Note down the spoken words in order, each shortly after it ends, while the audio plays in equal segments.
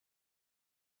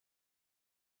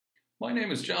My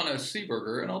name is John S.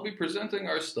 Seberger, and I'll be presenting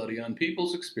our study on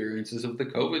people's experiences of the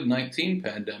COVID-19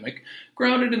 pandemic,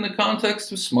 grounded in the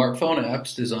context of smartphone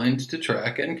apps designed to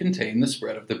track and contain the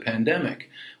spread of the pandemic.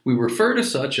 We refer to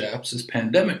such apps as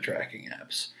pandemic tracking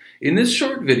apps. In this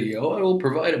short video, I will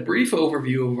provide a brief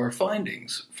overview of our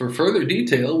findings. For further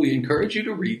detail, we encourage you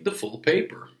to read the full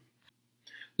paper.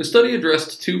 The study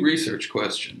addressed two research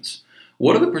questions.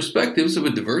 What are the perspectives of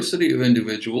a diversity of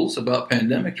individuals about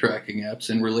pandemic tracking apps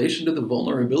in relation to the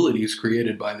vulnerabilities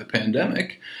created by the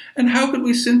pandemic? And how could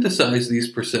we synthesize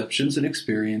these perceptions and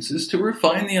experiences to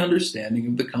refine the understanding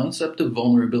of the concept of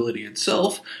vulnerability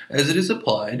itself as it is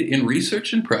applied in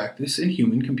research and practice in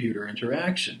human-computer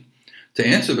interaction? To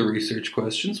answer the research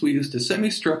questions, we used a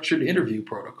semi-structured interview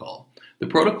protocol. The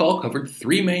protocol covered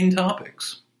three main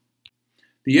topics: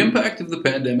 the impact of the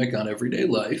pandemic on everyday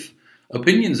life,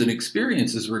 opinions and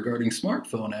experiences regarding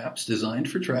smartphone apps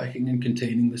designed for tracking and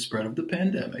containing the spread of the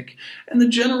pandemic, and the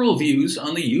general views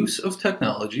on the use of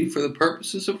technology for the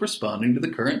purposes of responding to the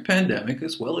current pandemic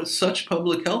as well as such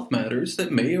public health matters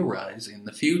that may arise in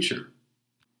the future.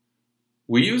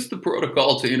 We used the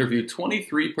protocol to interview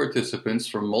 23 participants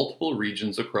from multiple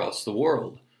regions across the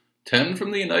world, 10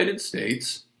 from the United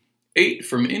States, 8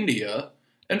 from India,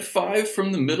 and 5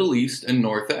 from the Middle East and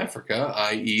North Africa,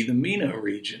 i.e. the MENA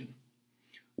region.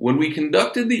 When we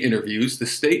conducted the interviews, the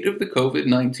state of the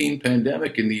COVID-19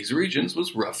 pandemic in these regions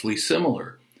was roughly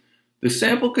similar. The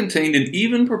sample contained an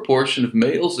even proportion of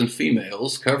males and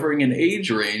females, covering an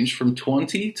age range from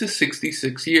 20 to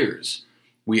 66 years.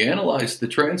 We analyzed the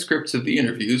transcripts of the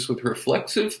interviews with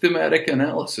reflexive thematic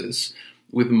analysis,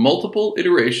 with multiple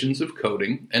iterations of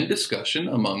coding and discussion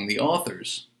among the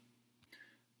authors.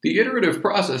 The iterative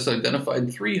process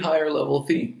identified three higher-level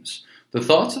themes: the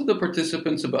thoughts of the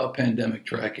participants about pandemic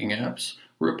tracking apps,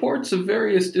 reports of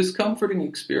various discomforting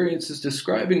experiences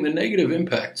describing the negative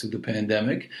impacts of the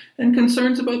pandemic, and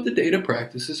concerns about the data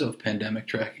practices of pandemic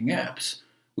tracking apps.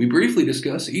 We briefly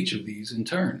discuss each of these in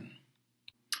turn.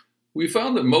 We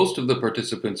found that most of the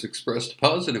participants expressed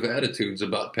positive attitudes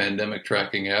about pandemic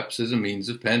tracking apps as a means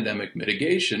of pandemic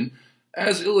mitigation,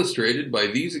 as illustrated by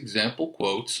these example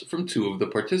quotes from two of the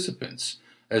participants.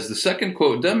 As the second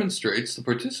quote demonstrates, the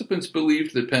participants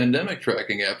believed that pandemic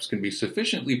tracking apps can be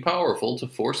sufficiently powerful to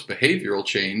force behavioral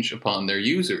change upon their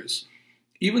users.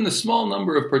 Even the small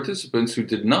number of participants who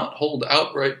did not hold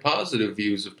outright positive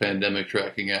views of pandemic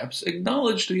tracking apps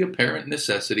acknowledged the apparent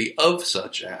necessity of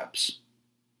such apps.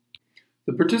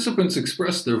 The participants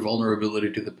expressed their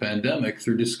vulnerability to the pandemic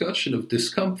through discussion of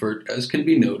discomfort, as can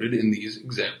be noted in these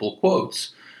example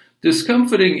quotes.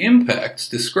 Discomforting impacts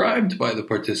described by the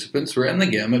participants ran the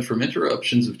gamut from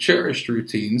interruptions of cherished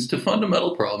routines to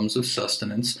fundamental problems of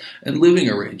sustenance and living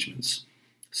arrangements.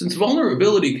 Since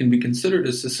vulnerability can be considered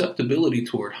as susceptibility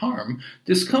toward harm,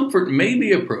 discomfort may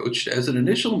be approached as an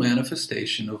initial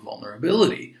manifestation of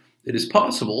vulnerability. It is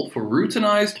possible for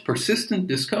routinized, persistent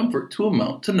discomfort to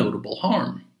amount to notable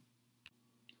harm.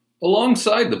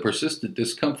 Alongside the persistent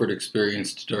discomfort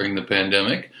experienced during the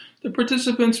pandemic, the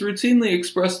participants routinely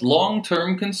expressed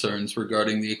long-term concerns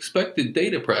regarding the expected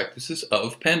data practices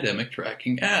of pandemic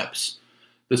tracking apps.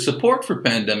 The support for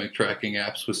pandemic tracking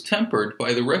apps was tempered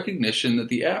by the recognition that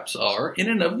the apps are, in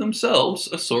and of themselves,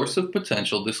 a source of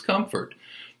potential discomfort.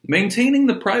 Maintaining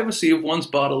the privacy of one's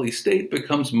bodily state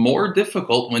becomes more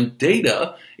difficult when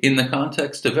data, in the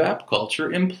context of app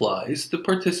culture, implies the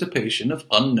participation of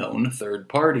unknown third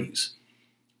parties.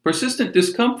 Persistent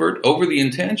discomfort over the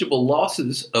intangible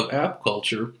losses of app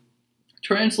culture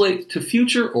translates to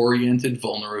future-oriented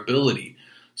vulnerability.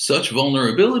 Such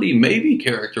vulnerability may be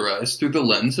characterized through the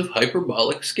lens of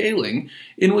hyperbolic scaling,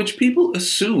 in which people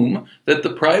assume that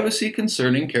the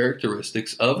privacy-concerning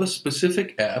characteristics of a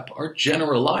specific app are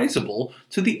generalizable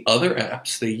to the other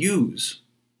apps they use.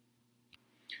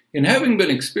 In having been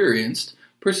experienced,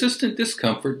 persistent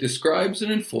discomfort describes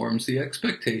and informs the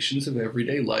expectations of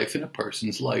everyday life in a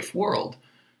person's life world.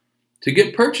 To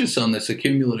get purchase on this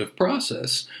accumulative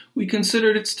process, we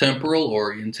considered its temporal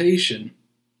orientation.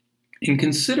 In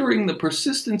considering the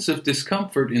persistence of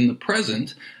discomfort in the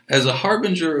present as a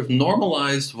harbinger of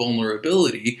normalized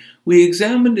vulnerability, we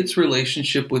examined its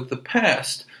relationship with the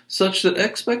past, such that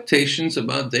expectations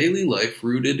about daily life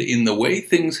rooted in the way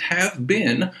things have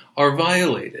been are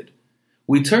violated.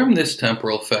 We term this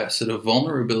temporal facet of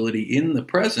vulnerability in the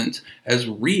present as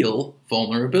real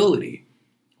vulnerability.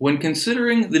 When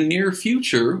considering the near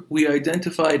future, we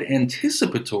identified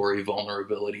anticipatory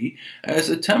vulnerability as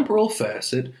a temporal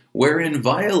facet wherein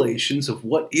violations of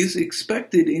what is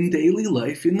expected in daily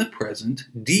life in the present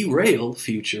derail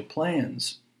future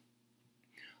plans.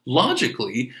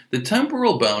 Logically, the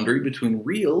temporal boundary between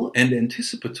real and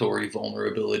anticipatory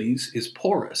vulnerabilities is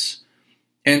porous.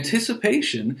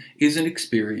 Anticipation is an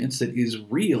experience that is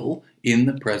real in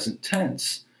the present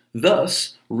tense.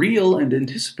 Thus, real and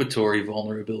anticipatory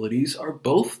vulnerabilities are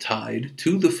both tied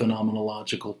to the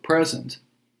phenomenological present.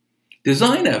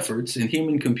 Design efforts in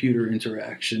human-computer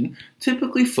interaction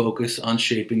typically focus on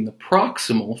shaping the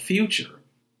proximal future.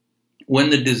 When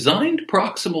the designed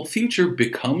proximal future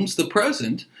becomes the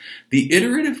present, the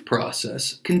iterative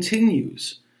process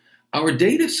continues. Our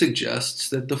data suggests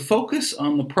that the focus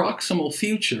on the proximal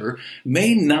future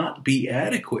may not be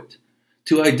adequate.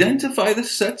 To identify the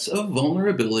sets of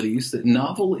vulnerabilities that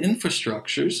novel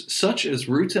infrastructures, such as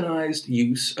routinized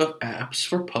use of apps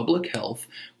for public health,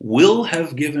 will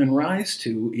have given rise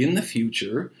to in the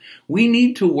future, we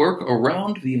need to work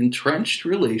around the entrenched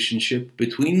relationship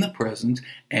between the present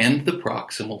and the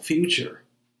proximal future.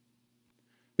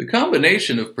 The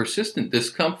combination of persistent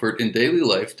discomfort in daily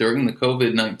life during the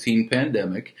COVID-19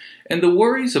 pandemic and the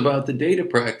worries about the data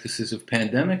practices of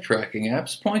pandemic tracking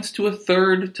apps points to a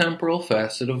third temporal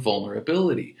facet of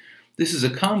vulnerability. This is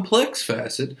a complex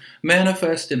facet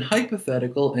manifest in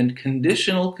hypothetical and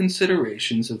conditional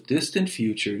considerations of distant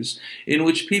futures in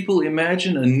which people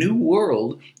imagine a new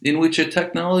world in which a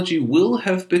technology will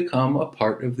have become a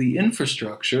part of the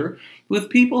infrastructure, with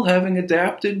people having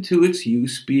adapted to its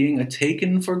use being a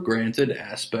taken-for-granted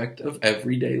aspect of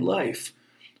everyday life.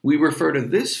 We refer to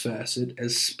this facet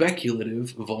as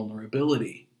speculative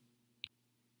vulnerability.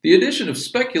 The addition of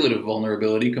speculative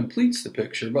vulnerability completes the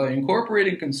picture by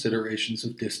incorporating considerations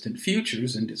of distant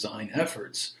futures in design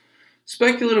efforts.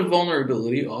 Speculative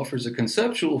vulnerability offers a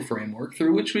conceptual framework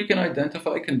through which we can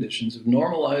identify conditions of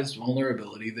normalized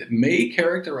vulnerability that may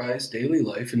characterize daily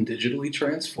life in digitally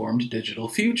transformed digital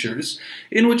futures,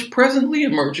 in which presently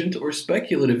emergent or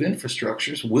speculative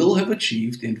infrastructures will have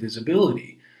achieved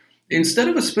invisibility. Instead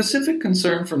of a specific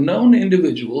concern for known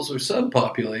individuals or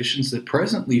subpopulations that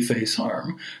presently face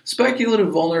harm,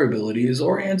 speculative vulnerability is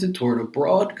oriented toward a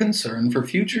broad concern for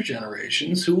future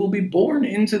generations who will be born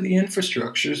into the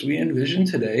infrastructures we envision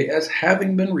today as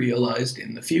having been realized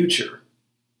in the future.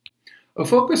 A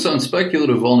focus on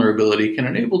speculative vulnerability can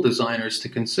enable designers to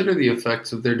consider the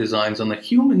effects of their designs on the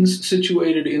humans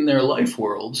situated in their life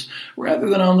worlds, rather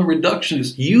than on the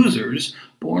reductionist users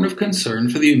born of concern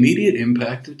for the immediate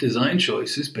impact of design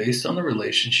choices based on the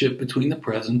relationship between the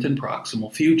present and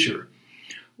proximal future.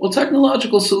 While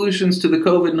technological solutions to the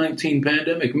COVID-19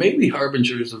 pandemic may be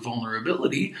harbingers of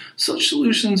vulnerability, such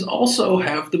solutions also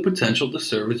have the potential to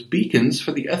serve as beacons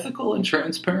for the ethical and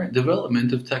transparent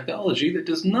development of technology that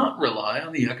does not rely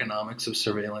on the economics of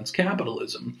surveillance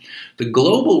capitalism. The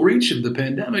global reach of the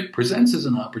pandemic presents as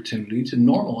an opportunity to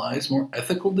normalize more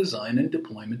ethical design and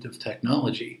deployment of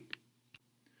technology.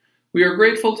 We are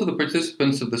grateful to the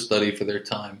participants of the study for their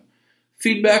time.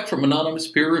 Feedback from anonymous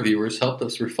peer reviewers helped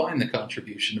us refine the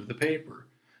contribution of the paper.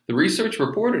 The research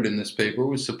reported in this paper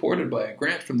was supported by a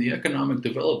grant from the Economic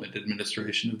Development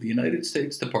Administration of the United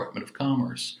States Department of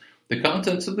Commerce. The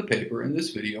contents of the paper and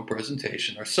this video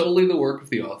presentation are solely the work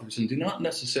of the authors and do not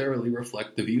necessarily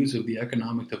reflect the views of the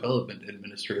Economic Development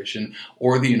Administration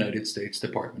or the United States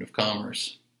Department of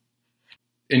Commerce.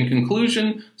 In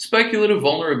conclusion, speculative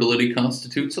vulnerability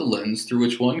constitutes a lens through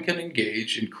which one can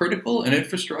engage in critical and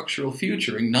infrastructural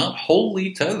futuring not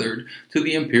wholly tethered to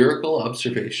the empirical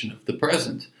observation of the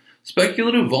present.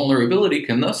 Speculative vulnerability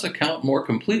can thus account more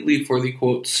completely for the,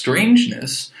 quote,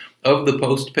 strangeness of the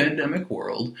post-pandemic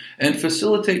world and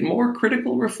facilitate more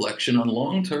critical reflection on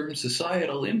long-term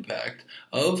societal impact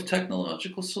of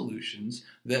technological solutions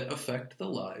that affect the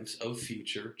lives of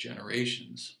future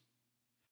generations.